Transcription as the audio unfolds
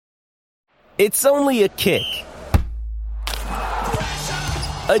It's only a kick,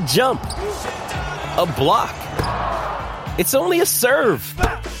 a jump, a block. It's only a serve.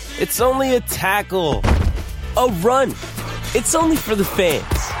 It's only a tackle, a run. It's only for the fans.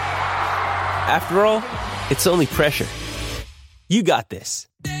 After all, it's only pressure. You got this.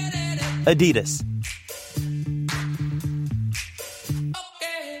 Adidas.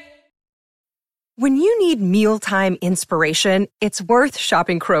 When you need mealtime inspiration, it's worth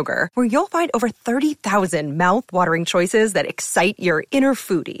shopping Kroger, where you'll find over 30,000 mouth-watering choices that excite your inner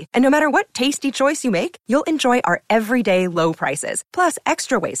foodie. And no matter what tasty choice you make, you'll enjoy our everyday low prices, plus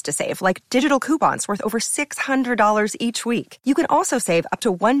extra ways to save, like digital coupons worth over $600 each week. You can also save up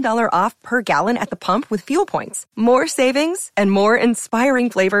to $1 off per gallon at the pump with fuel points. More savings and more inspiring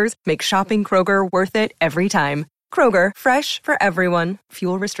flavors make shopping Kroger worth it every time. Kroger, fresh for everyone.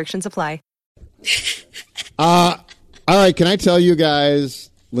 Fuel restrictions apply. All right, can I tell you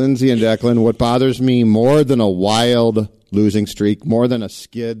guys, Lindsay and Declan, what bothers me more than a wild losing streak, more than a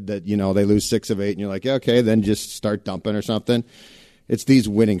skid that, you know, they lose 6 of 8 and you're like, okay, then just start dumping or something. It's these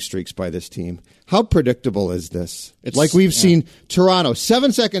winning streaks by this team. How predictable is this? It's like we've seen Toronto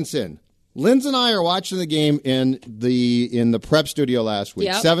 7 seconds in. Linz and I are watching the game in the prep studio last week.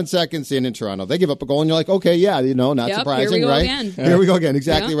 Yep. 7 seconds in Toronto. They give up a goal, and you're like, okay, yeah, you know, not surprising, right? Here we go again.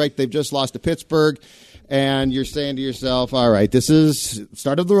 Exactly right. They've just lost to Pittsburgh, and you're saying to yourself, all right, this is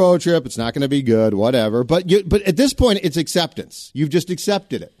start of the road trip. It's not going to be good, whatever. But at this point, it's acceptance. You've just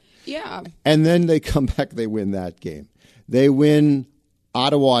accepted it. Yeah. And then they come back. They win that game. They win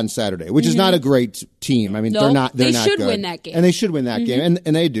Ottawa on Saturday, which is not a great team. I mean, they're not good. They should win that game. And they should win that game,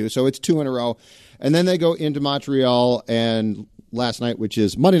 and they do. So it's 2 in a row. And then they go into Montreal and last night, which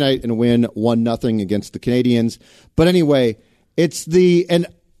is Monday night, and win 1-0 against the Canadiens. But anyway, I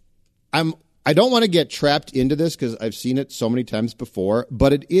don't want to get trapped into this because I've seen it so many times before,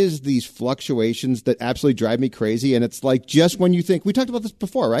 but it is these fluctuations that absolutely drive me crazy. And it's like just when you think, we talked about this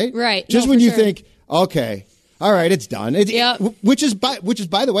before, right? Right. Just when you think, okay, all right, it's done. Which is by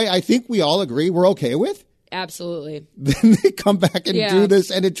the way, I think we all agree we're okay with. Absolutely. Then they come back and do this,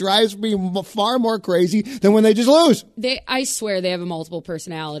 and it drives me far more crazy than when they just lose. I swear they have a multiple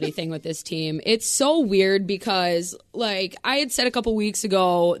personality thing with this team. It's so weird because, like, I had said a couple weeks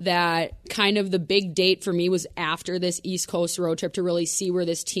ago that kind of the big date for me was after this East Coast road trip to really see where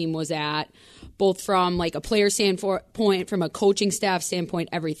this team was at, both from, like, a player standpoint, from a coaching staff standpoint,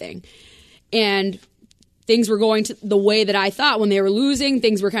 everything. And things were going to the way that I thought when they were losing.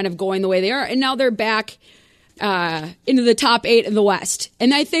 Things were kind of going the way they are. And now they're back into the top 8 in the West.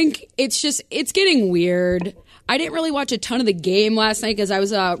 And I think it's getting weird. I didn't really watch a ton of the game last night because I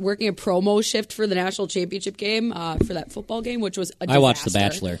was working a promo shift for the national championship game for that football game, which was a disaster. I watched The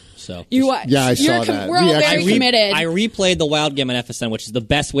Bachelor. So yeah, I saw that. We're all very committed. I replayed the Wild game on FSN, which is the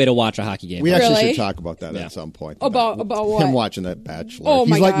best way to watch a hockey game. We actually should talk about that at some point. About what? Him watching that Bachelor. Oh,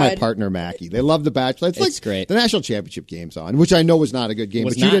 He's my like God. my partner, Mackie. They love The Bachelor. It's like great. The national championship game's on, which I know was not a good game,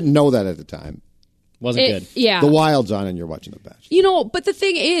 but you didn't know that at the time. Wasn't good. Yeah. The Wild's on and you're watching The Bachelor. You know, but the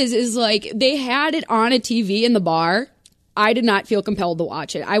thing is like they had it on a TV in the bar. I did not feel compelled to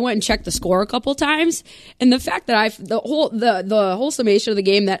watch it. I went and checked the score a couple times, and the fact that the whole summation of the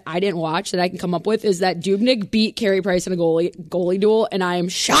game that I didn't watch that I can come up with is that Dubnyk beat Carey Price in a goalie duel, and I am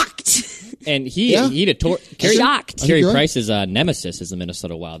shocked. And Carey shocked. Carey Price's nemesis is the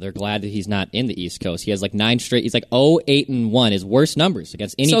Minnesota Wild. They're glad that he's not in the East Coast. He has like 9 straight. He's like 0-8-1. His worst numbers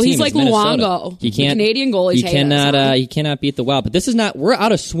against any team. So he's like Luongo. He can't. The Canadian goalies. He cannot beat the Wild. But this is not. We're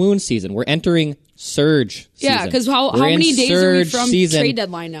out of swoon season. We're entering surge season. Yeah, because how many days are we from trade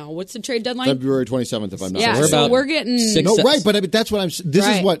deadline now? What's the trade deadline? February 27th, if I'm not mistaken. mistaken. We're getting 6. No, right, but that's what I'm. This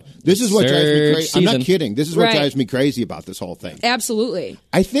is what drives me crazy. I'm not kidding. This is what drives me crazy about this whole thing. Absolutely.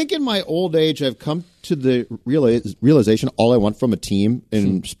 I think in my old age, I've come to the realization all I want from a team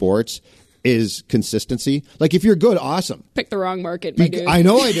in sports is consistency. Like, if you're good, awesome. Pick the wrong market, my dude. I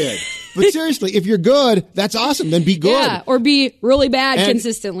know I did. But seriously, if you're good, that's awesome. Then be good. Yeah, or be really bad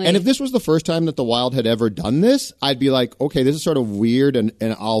consistently. And if this was the first time that the Wild had ever done this, I'd be like, okay, this is sort of weird, and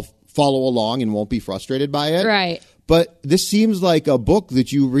I'll follow along and won't be frustrated by it. Right. But this seems like a book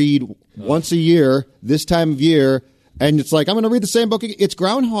that you read once a year, this time of year, and it's like, I'm going to read the same book. It's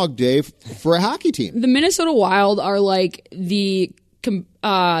Groundhog Day for a hockey team. The Minnesota Wild are like the same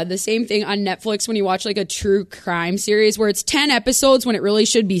thing on Netflix when you watch like a true crime series where it's 10 episodes when it really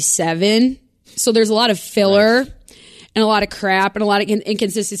should be 7. So there's a lot of filler and a lot of crap and a lot of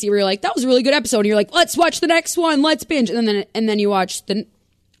inconsistency where you're like, that was a really good episode. And you're like, let's watch the next one. Let's binge. And then you watch the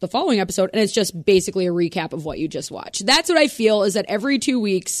following episode and it's just basically a recap of what you just watched. That's what I feel is that every 2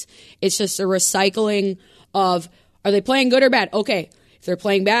 weeks, it's just a recycling of, are they playing good or bad? Okay. If they're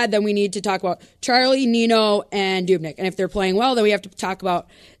playing bad, then we need to talk about Charlie, Nino, and Dubnyk. And if they're playing well, then we have to talk about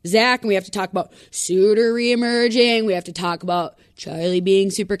Zach, and we have to talk about Suter reemerging. We have to talk about Charlie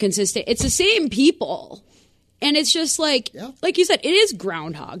being super consistent. It's the same people. And it's just like you said, it is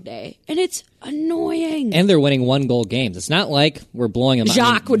Groundhog Day, and it's annoying. And they're winning 1-goal games. It's not like we're blowing them out.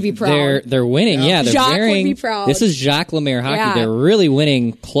 Jacques would be proud. They're winning. Yeah, they're Jacques wearing, would be proud. This is Jacques Lemaire hockey. Yeah. They're really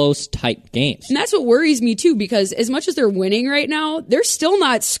winning close, tight games. And that's what worries me, too, because as much as they're winning right now, they're still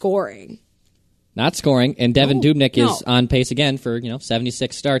not scoring. Not scoring, and Devin Dubnyk is on pace again for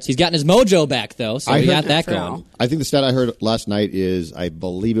 76 starts. He's gotten his mojo back though, so he got that going. I think the stat I heard last night is, I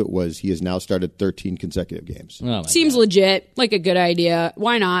believe it was, he has now started 13 consecutive games. Oh Seems legit, like a good idea.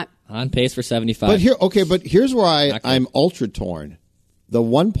 Why not? On pace for 75. But here's where I'm ultra torn. The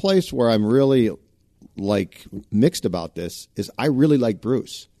one place where I'm really mixed about this is I really like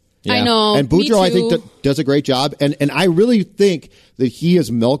Bruce. Yeah. I know. And Boudreaux, I think, does a great job. And I really think that he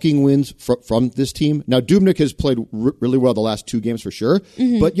is milking wins from this team. Now, Dubnyk has played really well the last 2 games for sure.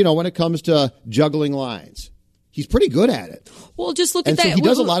 Mm-hmm. But, when it comes to juggling lines, he's pretty good at it. Well, just look and at so that. He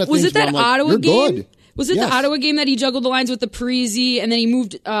does a lot of was things it that Ottawa game? Good. Was it the Ottawa game that he juggled the lines with the Parisi and then he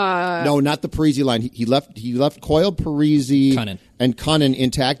moved? No, not the Parisi line. He left Coyle, Parisi, and Cunnin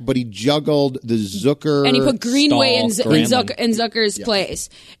intact, but he juggled the Zucker and he put Greenway in Gremlin. Zucker's place.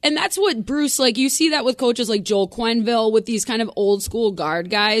 And that's what Bruce you see that with coaches like Joel Quenneville with these kind of old school guard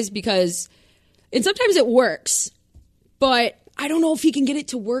guys and sometimes it works, but I don't know if he can get it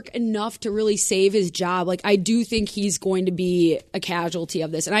to work enough to really save his job. I do think he's going to be a casualty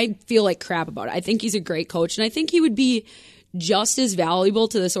of this, and I feel like crap about it. I think he's a great coach, and I think he would be just as valuable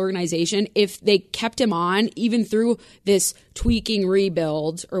to this organization if they kept him on, even through this tweaking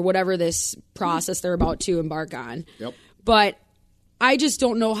rebuild or whatever this process they're about to embark on. Yep. But I just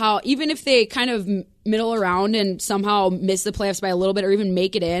don't know how, even if they kind of middle around and somehow miss the playoffs by a little bit or even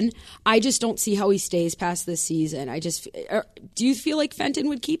make it in, I just don't see how he stays past this season. Do you feel like Fenton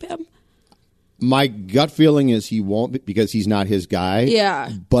would keep him? My gut feeling is he won't because he's not his guy.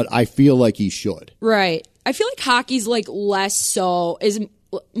 Yeah. But I feel like he should. Right. I feel like hockey's less so,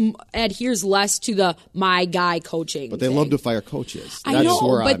 adheres less to the my guy coaching. But they love to fire coaches. I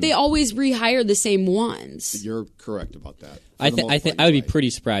know, but they always rehire the same ones. You're correct about that. I think I would be pretty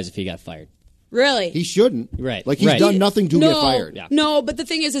surprised if he got fired. Really? He shouldn't. Right. He's done nothing to get fired. Yeah. No, but the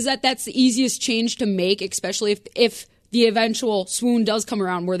thing is that that's the easiest change to make, especially if the eventual swoon does come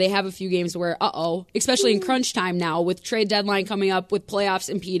around where they have a few games where, especially in crunch time now with trade deadline coming up, with playoffs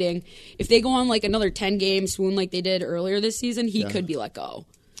impeding. If they go on another 10-game swoon like they did earlier this season, he could be let go.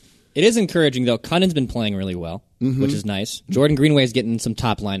 It is encouraging, though. Cunning's been playing really well, which is nice. Jordan Greenway's getting some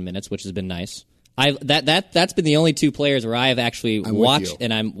top-line minutes, which has been nice. That's been the only 2 players where I have actually watched,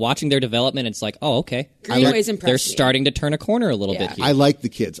 and I'm watching their development. And it's okay. Greenway's impressed. They're starting to turn a corner a little bit here. I like the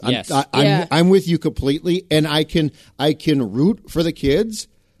kids. Yes. I'm with you completely, and I can root for the kids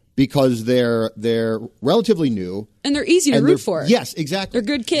because they're relatively new and they're easy to root for. Yes, exactly.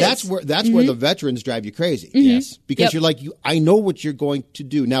 They're good kids. That's where the veterans drive you crazy. Mm-hmm. Yes, because you're I know what you're going to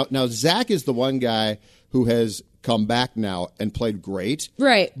do. Now Zach is the one guy who has come back now and played great.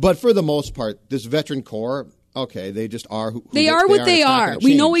 Right. But for the most part, this veteran core, they just are who they are what they are.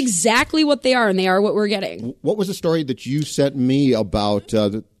 We know exactly what they are, and they are what we're getting. What was the story that you sent me about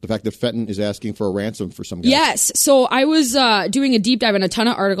the fact that Fenton is asking for a ransom for some guy? Yes. So I was doing a deep dive on a ton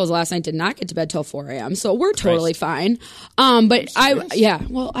of articles last night. Did not get to bed till 4 a.m. So we're totally fine. But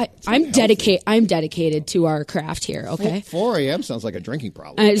I'm dedicated. I'm dedicated to our craft here. Okay. 4 a.m. sounds like a drinking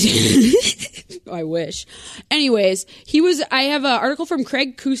problem. I wish. Anyways, I have an article from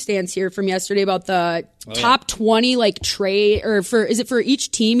Craig Kustans here from yesterday about the top 20 trade, or is it for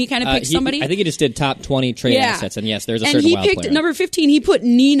each team? He kind of picked somebody. I think he just did top 20 trade assets, and yes, there's a certain wild player. And he picked number 15. He put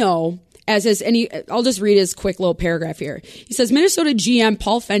Nino as his, and I'll just read his quick little paragraph here. He says, Minnesota GM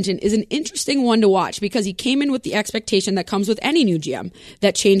Paul Fenton is an interesting one to watch because he came in with the expectation that comes with any new GM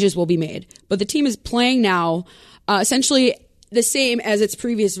that changes will be made. But the team is playing now essentially the same as its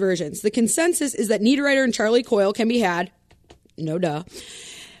previous versions. The consensus is that Niederreiter and Charlie Coyle can be had. No duh.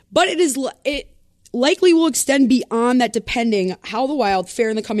 But it likely will extend beyond that depending how the Wild fare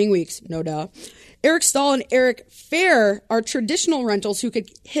in the coming weeks. No duh. Eric Stahl and Eric Fair are traditional rentals who could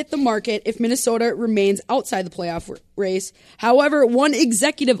hit the market if Minnesota remains outside the playoff race. However, one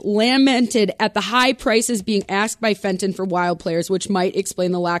executive lamented at the high prices being asked by Fenton for Wild players, which might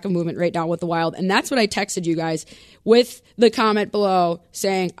explain the lack of movement right now with the Wild. And that's what I texted you guys with the comment below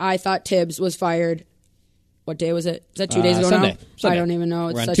saying, I thought Tibbs was fired. What day was it? Is that 2 days ago Sunday. now? Sunday. I don't even know.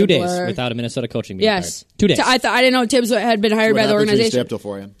 It's We're on such 2 a days blur. without a Minnesota coaching being fired. 2 days. I didn't know Tibbs had been hired by the organization. Stay up till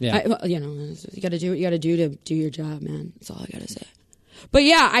 4 a.m. Yeah. You got to do what you got to do to do your job, man. That's all I got to say. But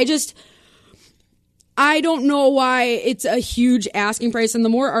yeah, I don't know why it's a huge asking price. And the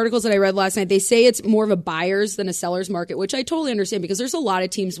more articles that I read last night, they say it's more of a buyer's than a seller's market, which I totally understand because there's a lot of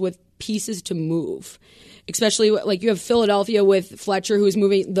teams with pieces to move. Especially like you have Philadelphia with Fletcher who's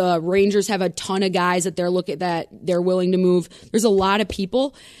moving. The Rangers have a ton of guys that they're willing to move. There's a lot of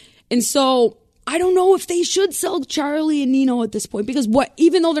people. And so I don't know if they should sell Charlie and Nino at this point because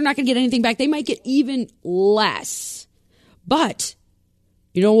even though they're not going to get anything back, they might get even less. But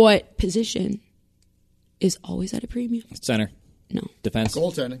you know what position is always at a premium? Center. No. Defense.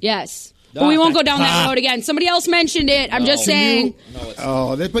 Goaltending. Yes. But we won't go down that road again. Somebody else mentioned it. I'm just saying.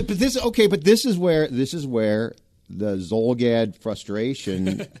 But this okay. But this is where the Zolgad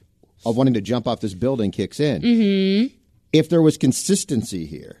frustration of wanting to jump off this building kicks in. Mm-hmm. If there was consistency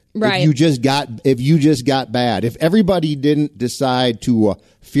here, right? If you just got bad, if everybody didn't decide to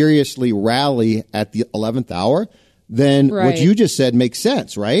furiously rally at the 11th hour, then what you just said makes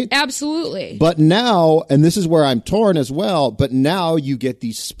sense, right? Absolutely. But now, and this is where I'm torn as well, but now you get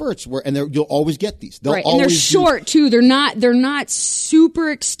these spurts you'll always get these. Right, and they're short too. They're not super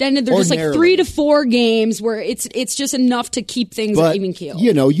extended. They're just like 3 to 4 games where it's just enough to keep things even keel.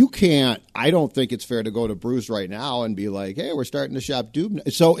 You know, you can't. I don't think it's fair to go to Bruce right now and be like, "Hey, we're starting to shop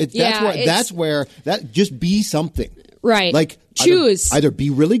Dubnyk." So that's where just be something. Right. Like choose. Either be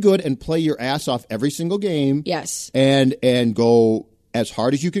really good and play your ass off every single game. Yes. And go as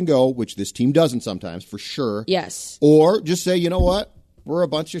hard as you can go, which this team doesn't sometimes, for sure. Yes. Or just say, you know what? We're a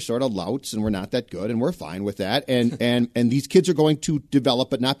bunch of sort of louts and we're not that good and we're fine with that. And these kids are going to develop,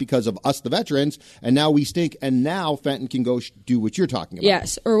 but not because of us, the veterans. And now we stink. And now Fenton can go do what you're talking about.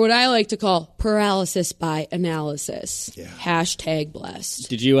 Yes. Or what I like to call paralysis by analysis. Yeah. # blessed.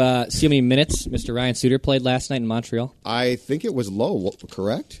 Did you see how many minutes Mr. Ryan Suter played last night in Montreal? I think it was low,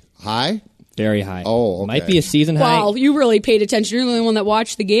 correct? High? Very high. Oh, okay. Might be a season high. Well, you really paid attention. You're the only one that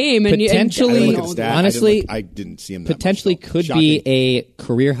watched the game. And potentially, honestly, I didn't see him that potentially much, could be a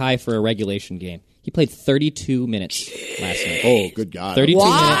career high for a regulation game. He played 32 minutes last night. Oh, good God. 32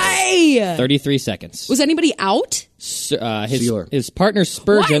 Why? minutes, 33 seconds. Was anybody out? His partner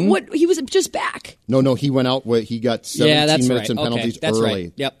Spurgeon. What? He was just back. No, he went out. He got 17 minutes in penalties that's early.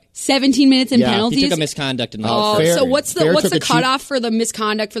 Right. Yep. 17 minutes in penalties? He took a misconduct in the so what's the cutoff for the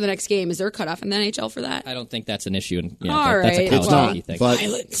misconduct for the next game? Is there a cutoff in the NHL for that? I don't think that's an issue. That's a college hockey thing. But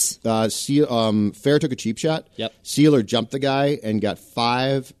violence. Fair took a cheap shot. Yep. Sealer jumped the guy and got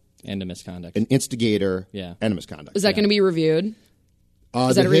 5 and a misconduct, an instigator, and a misconduct. Is that going to be reviewed?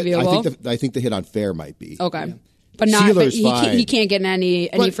 Is that reviewable? I think the hit on Fair might be. Okay. But not. But he can't get in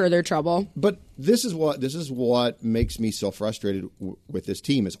any further trouble. But this is what makes me so frustrated with this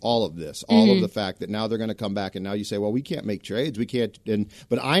team is all of this, all of the fact that now they're going to come back and now you say, well, we can't make trades, we can't.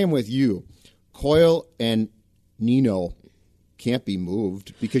 But I am with you, Coyle and Nino can't be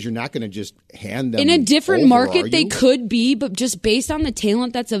moved because you're not going to just hand them in a different over, market. They could be, but just based on the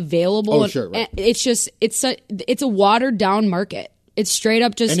talent that's available, sure, right. it's a watered down market. It's straight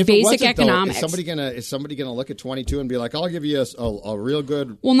up just basic economics. Is somebody gonna look at 22 and be like, "I'll give you a real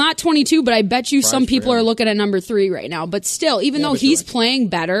good"? Well, not 22, but I bet you some people are looking at number 3 right now. But still, even though he's playing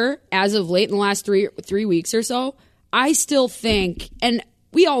better as of late in the last 3 weeks or so, I still think, and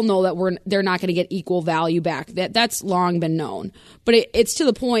we all know that they're not going to get equal value back. That's long been known. But it's to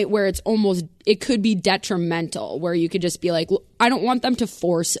the point where it could be detrimental, where you could just be like, I don't want them to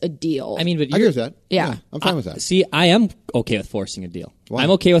force a deal. I mean, but I agree with that. Yeah. I'm fine with that. See, I am okay with forcing a deal. Why?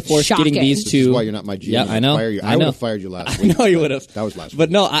 I'm okay with getting these two. This is why you're not my GM. Yeah, I know. I would have fired you last week. I know you would have. That was last week.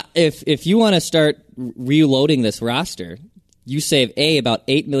 But no, if you want to start reloading this roster, you save about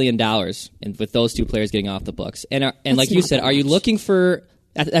 $8 million with those two players getting off the books. And like you said, are you looking for...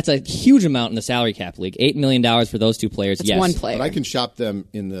 That's a huge amount in the salary cap league. $8 million for those two players. That's yes, one player. But I can shop them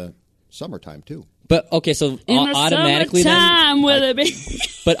in the summertime too. But okay, so automatically,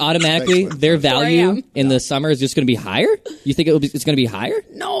 but automatically, their value in the summer is just going to be higher. You think it's going to be higher?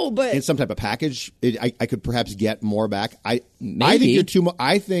 No, but in some type of package, I could perhaps get more back. I think you're too.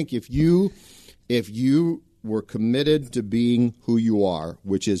 I think if you were committed to being who you are,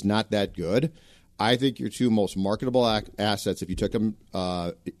 which is not that good. I think your two most marketable assets, if you took them,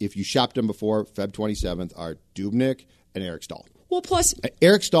 if you shopped them before Feb 27th, are Dubnyk and Eric Staal. Well, plus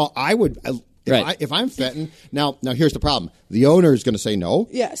Eric Staal, I would. If I'm Fenton, now here's the problem. The owner is going to say no.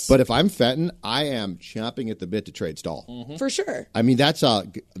 Yes. But if I'm Fenton, I am chomping at the bit to trade Staal. Mm-hmm. For sure. I mean, that's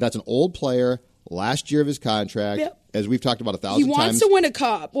an old player. Last year of his contract, as we've talked about 1,000 times. He wants to win a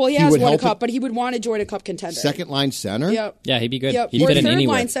cup. Well, he has won a cup, but he would want to join a cup contender. Second line center? Yep. Yeah, he'd be good. Yep. He'd fit in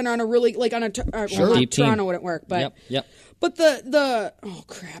anywhere. Third line center on a really, deep team. Toronto wouldn't work, but yep. But the oh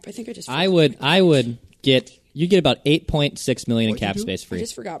crap, I think I just I would get You get about $8.6 million in cap space I free.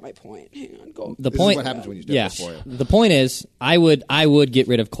 just forgot my point. Hang on, go. This is what happens when you step this for you. The point is, I would get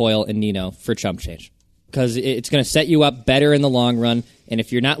rid of Coyle and Nino for chump change because it's going to set you up better in the long run. And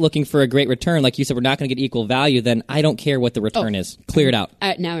if you're not looking for a great return, like you said, we're not going to get equal value, then I don't care what the return is. Clear it out.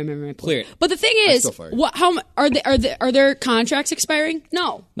 Now I remember my point. Clear it. But the thing is, how are their contracts expiring?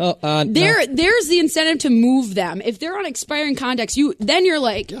 No. No. There's the incentive to move them. If they're on expiring contracts, then you're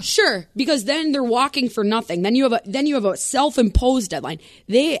like, sure, because then they're walking for nothing. Then you have a self-imposed deadline.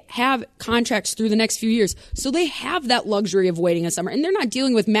 They have contracts through the next few years, so they have that luxury of waiting a summer, and they're not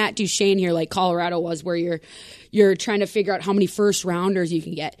dealing with Matt Duchene here like Colorado was, where you're trying to figure out how many first rounders you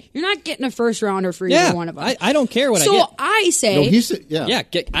can get. You're not getting a first rounder for either one of them. I don't care what I get. So I say,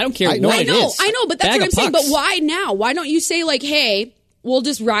 I don't care what it is. I know, but that's what I'm saying. But why now? Why don't you say like, hey, we'll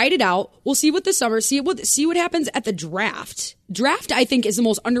just ride it out. We'll see what the summer, see what happens at the draft. Draft, I think, is the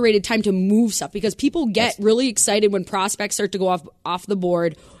most underrated time to move stuff because people get really excited when prospects start to go off the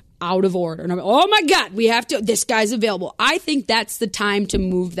board. Out of order. And I'm like, oh my God, this guy's available. I think that's the time to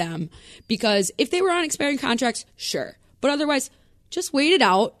move them because if they were on expiring contracts, sure. But otherwise, just wait it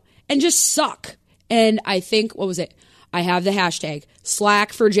out and just suck. And I think, what was it? I have the hashtag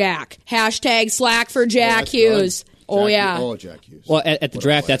Slack for Jack. Hashtag Slack for Jack Hughes. Jack Hughes. Well, at the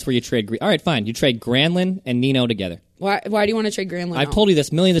draft, that's where you trade. All right, fine. You trade Granlund and Nino together. Why do you want to trade Granlund? I've told you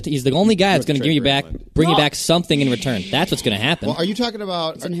this millions of times. He's the only guy that's going to give you back, bring you back something in return. That's what's going to happen. Well, are you talking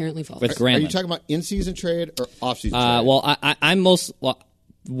about it's inherently false with Granlund? Are you talking about in-season trade or off-season trade?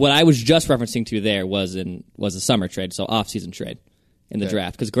 What I was just referencing to there was a summer trade, so off-season trade in the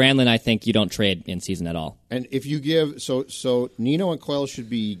draft. Because Granlund, I think you don't trade in season at all. And if you give so Nino and Coyle should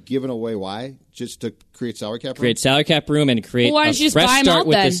be given away. Why? Just to create salary cap room? Create salary cap room and create a fresh start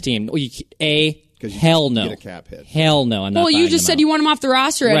with this team. Hell no. Get a cap hit. Hell no. I'm not. Well, you just said you want him off the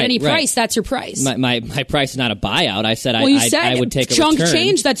roster at any price. Right. That's your price. My price is not a buyout. I said I would take a chunk return.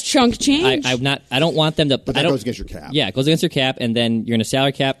 change. That's chunk change. I don't want them to. But that goes against your cap. Yeah, it goes against your cap, and then you're in a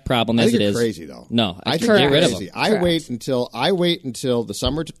salary cap problem as it is. Crazy though. No, I think get rid of them. I wait until the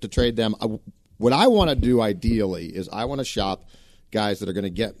summer to trade them. What I want to do ideally is I want to shop guys that are going to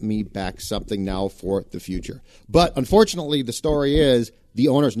get me back something now for the future. But unfortunately, the story is the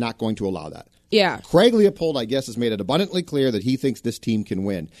owner's not going to allow that. Yeah. Craig Leopold, I guess, has made it abundantly clear that he thinks this team can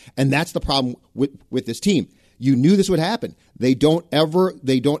win. And that's the problem with this team. You knew this would happen. They don't ever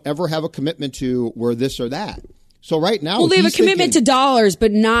have a commitment to we're this or that. So right now, they have a commitment to dollars,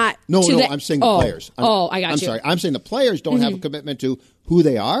 but not I'm saying the players. I got you. I'm sorry. I'm saying the players don't have a commitment to who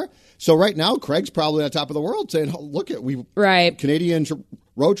they are. So right now, Craig's probably on top of the world saying, oh, look at Canadian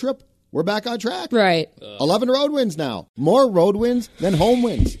road trip. We're back on track. Right. 11 road wins now. More road wins than home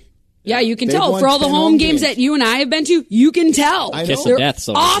wins. Yeah, you can tell. For all the home games that you and I have been to, you can tell. I know. Kiss of death.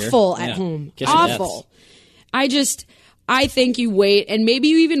 Awful at home. Awful. I think you wait, and maybe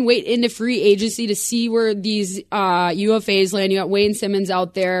you even wait into free agency to see where these UFAs land. You got Wayne Simmons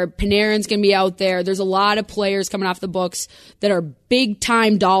out there. Panarin's going to be out there. There's a lot of players coming off the books that are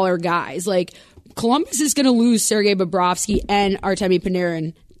big-time dollar guys. Like, Columbus is going to lose Sergei Bobrovsky and Artemi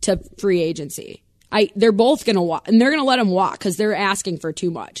Panarin to free agency. They're both going to walk, and they're going to let them walk because they're asking for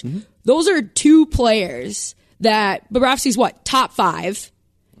too much. Mm-hmm. Those are two players that Bobrovsky's top 5,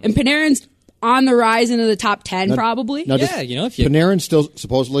 and Panarin's on the rise into the top 10 probably. Now, Panarin still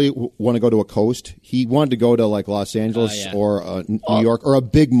supposedly want to go to a coast. He wanted to go to like Los Angeles or New York or a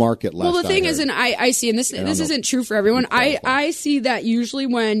big market. Well, the thing is, and I see, and this isn't true for everyone. I see that usually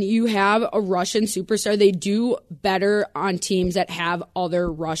when you have a Russian superstar, they do better on teams that have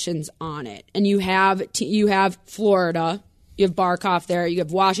other Russians on it. And you have Florida, you have Barkov there, you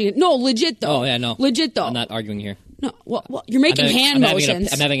have Washington. No, legit though. Oh yeah, no, legit though. I'm not arguing here. No, well, you're making hand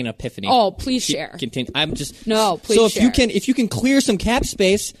motions. I'm having an epiphany. Oh, please share. Continue. Please share. So if you can clear some cap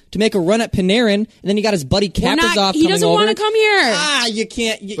space to make a run at Panarin, and then you got his buddy Kaprizov. He doesn't want to come here. You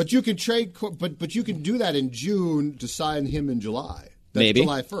can't. But you can trade. But you can do that in June to sign him in July. That's Maybe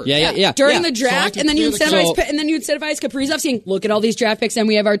July 1st. Yeah. During the draft, and then you incentivize Kaprizov, saying, "Look at all these draft picks, and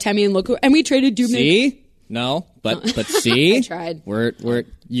we have Artemi, and we traded Dubnyk." See. No, but see, I tried.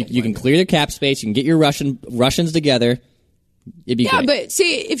 You can clear the cap space. You can get your Russians together. It'd be great. But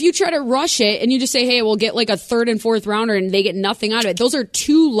see, if you try to rush it and you just say, "Hey, we'll get like a 3rd and 4th rounder," and they get nothing out of it, those are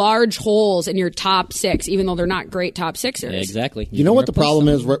 2 large holes in your top 6, even though they're not great top 6ers. Yeah, exactly. You know what the problem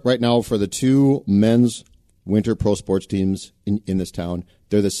is right now for the 2 men's winter pro sports teams in this town?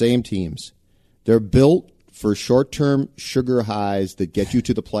 They're the same teams. They're built for short-term sugar highs that get you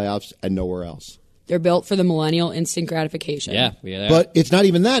to the playoffs and nowhere else. They're built for the millennial instant gratification. Yeah. But it's not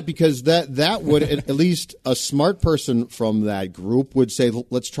even that, because that would at least a smart person from that group would say,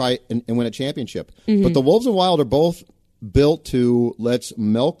 let's try and win a championship. Mm-hmm. But the Wolves and Wild are both built to let's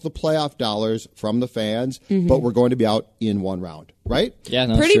milk the playoff dollars from the fans, but we're going to be out in one round, right? Yeah,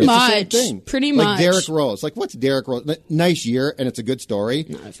 no, pretty true. much. It's the same thing. Pretty like much. Derrick Rose. Like, what's Derrick Rose? Nice year, and it's a good story.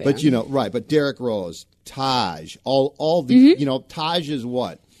 Not a fan. But right. But Derrick Rose, Taj, all the Taj is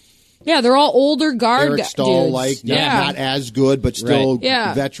what? Yeah, they're all older guard Eric Stahl, dudes. not as good, but still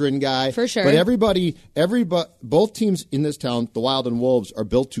Yeah. veteran guy. For sure. But everybody, both teams in this town, the Wild and Wolves, are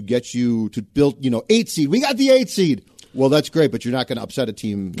built to get you to build, 8 seed. We got the 8 seed. Well, that's great, but you're not going to upset a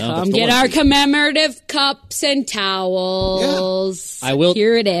team. Come get our commemorative cups and towels. Yeah. I will.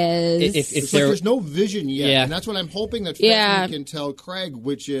 Here it is. It's like there's no vision yet. Yeah. And that's what I'm hoping that Fetman can tell Craig,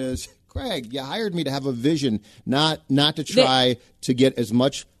 which is, Craig, you hired me to have a vision, not to try to get as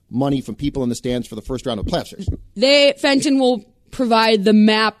much money from people in the stands for the first round of playoff series. Fenton will provide the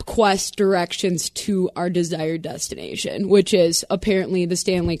map quest directions to our desired destination, which is apparently the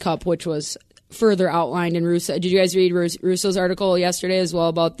Stanley Cup, which was further outlined in Russo. Did you guys read Russo's article yesterday as well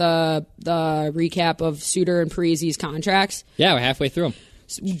about the recap of Suter and Parise's contracts? Yeah, we're halfway through them.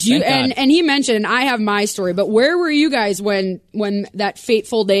 And he mentioned, and I have my story, but where were you guys when that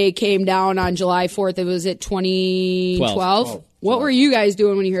fateful day came down on July 4th? It was at 2012? What were you guys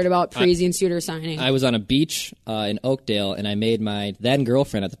doing when you heard about Parise and Suter signing? I was on a beach in Oakdale, and I made my then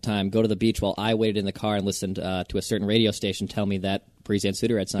girlfriend at the time go to the beach while I waited in the car and listened to a certain radio station tell me that Parise and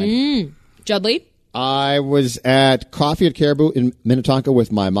Suter had signed. Judley? I was at Coffee at Caribou in Minnetonka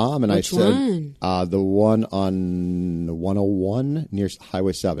with my mom, and Which I said one? The one on 101 near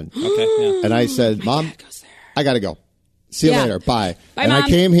Highway 7. Okay, yeah. And I said, Mom, I got to go. See you later. Bye. Bye, and Mom. I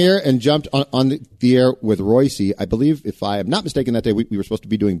came here and jumped on the air with Royce. I believe, if I am not mistaken, that day we were supposed to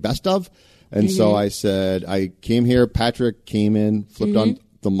be doing Best Of. And so I said, I came here. Patrick came in, flipped on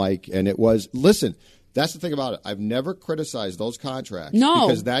the mic, and it was, listen, that's the thing about it. I've never criticized those contracts. No.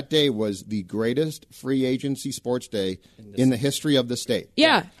 Because that day was the greatest free agency sports day in the history of the state.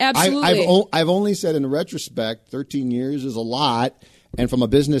 Yeah, absolutely. I've only said in retrospect, 13 years is a lot. And from a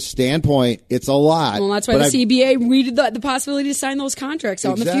business standpoint, it's a lot. Well, that's why the CBA weeded the possibility to sign those contracts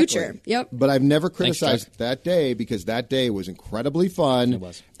out in the future. Yep. But I've never criticized that day because that day was incredibly fun. It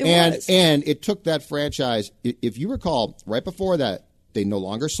was. And it took that franchise. If you recall, right before that, they no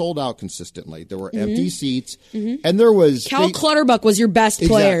longer sold out consistently. There were empty seats, and there was Cal Clutterbuck was your best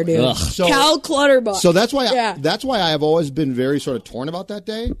player, dude. So, Cal Clutterbuck. So that's why I have always been very sort of torn about that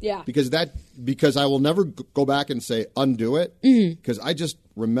day. Yeah. Because I will never go back and say undo it because I just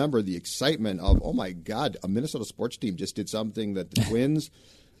remember the excitement of, oh my God, a Minnesota sports team just did something that the Twins,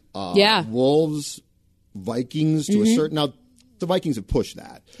 Wolves, Vikings to a certain now. The Vikings have pushed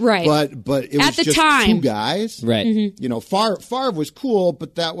that, right? But it was at the just time 2 guys, right? You know, Favre was cool,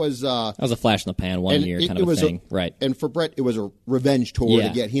 but that was a flash in the pan one year kind of a thing, right? And for Brett, it was a revenge tour to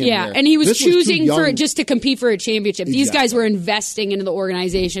get him. Yeah, there. and he was This choosing too just to compete for a championship. Exactly. These guys were investing into the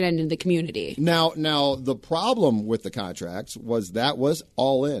organization and into the community. Now the problem with the contracts was that was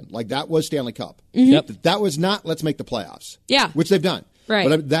all in, like that was Stanley Cup. Yep. That was not let's make the playoffs. Yeah, which they've done. Right.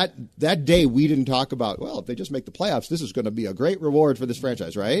 But that day we didn't talk about, well, if they just make the playoffs, this is going to be a great reward for this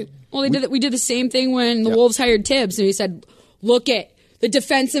franchise, right? Well, we did the same thing when the Wolves hired Tibbs, and he said, look at the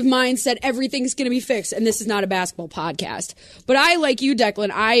defensive mindset, everything's going to be fixed, and this is not a basketball podcast. But I, like you,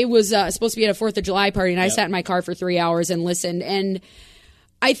 Declan, I was supposed to be at a 4th of July party, and I sat in my car for 3 hours and listened, and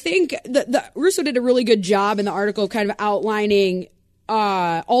I think the Russo did a really good job in the article kind of outlining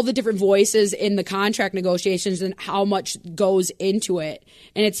all the different voices in the contract negotiations and how much goes into it.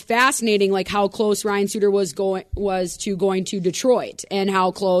 And it's fascinating, like how close Ryan Suter was to going to Detroit and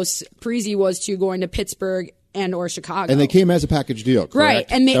how close Parise was to going to Pittsburgh and or Chicago. And they came as a package deal,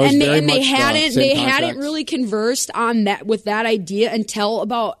 correct? Right. And they hadn't really conversed on that with that idea until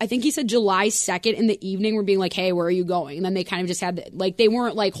about, I think he said July 2nd in the evening. We're being like, hey, where are you going? And then they kind of just had they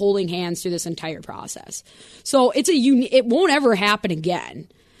weren't like holding hands through this entire process. So it won't ever happen again.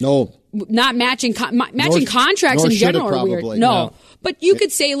 No. Not matching contracts in general are weird. No. But you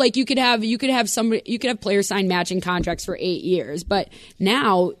could say like you could have players sign matching contracts for 8 years, but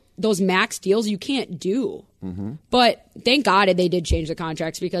now those max deals you can't do. Mm-hmm. But thank God they did change the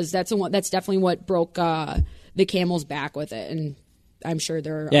contracts because that's definitely what broke the camel's back with it. And I'm sure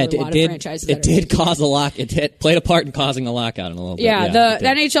there are a lot of franchises. It did cause a lock. It played a part in causing the lockout in a little bit. Yeah, the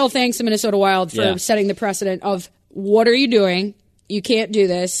NHL thanks the Minnesota Wild for setting the precedent of what are you doing? You can't do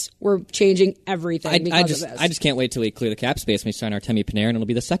this. We're changing everything because of this. I just can't wait till we clear the cap space and we sign Artemi Panarin, and it'll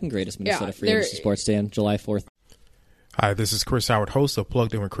be the second greatest Minnesota free agency sports day on July 4th. Hi, this is Chris Howard, host of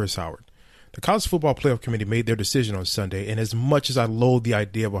Plugged In with Chris Howard. The College Football Playoff Committee made their decision on Sunday, and as much as I loathe the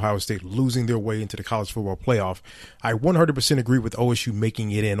idea of Ohio State losing their way into the College Football Playoff, I 100% agree with OSU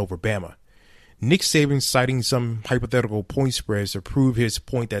making it in over Bama. Nick Saban citing some hypothetical point spreads to prove his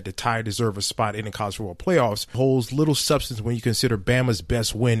point that the Tide deserve a spot in the College Football Playoffs holds little substance when you consider Bama's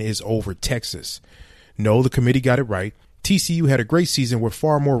best win is over Texas. No, the committee got it right. TCU had a great season with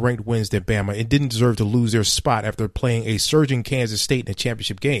far more ranked wins than Bama and didn't deserve to lose their spot after playing a surging Kansas State in a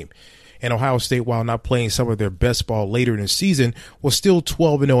championship game. And Ohio State, while not playing some of their best ball later in the season, was still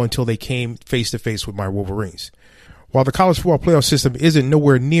 12-0 until they came face-to-face with my Wolverines. While the college football playoff system isn't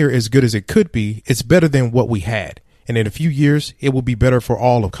nowhere near as good as it could be, it's better than what we had. And in a few years, it will be better for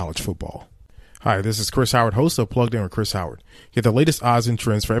all of college football. Hi, this is Chris Howard, host of Plugged In with Chris Howard. Get the latest odds and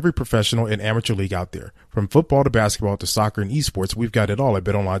trends for every professional and amateur league out there. From football to basketball to soccer and esports, we've got it all at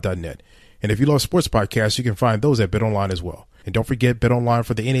BetOnline.net. And if you love sports podcasts, you can find those at BetOnline as well. And don't forget BetOnline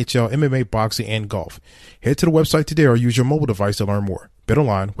for the NHL, MMA, boxing, and golf. Head to the website today or use your mobile device to learn more.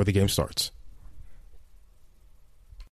 BetOnline, where the game starts.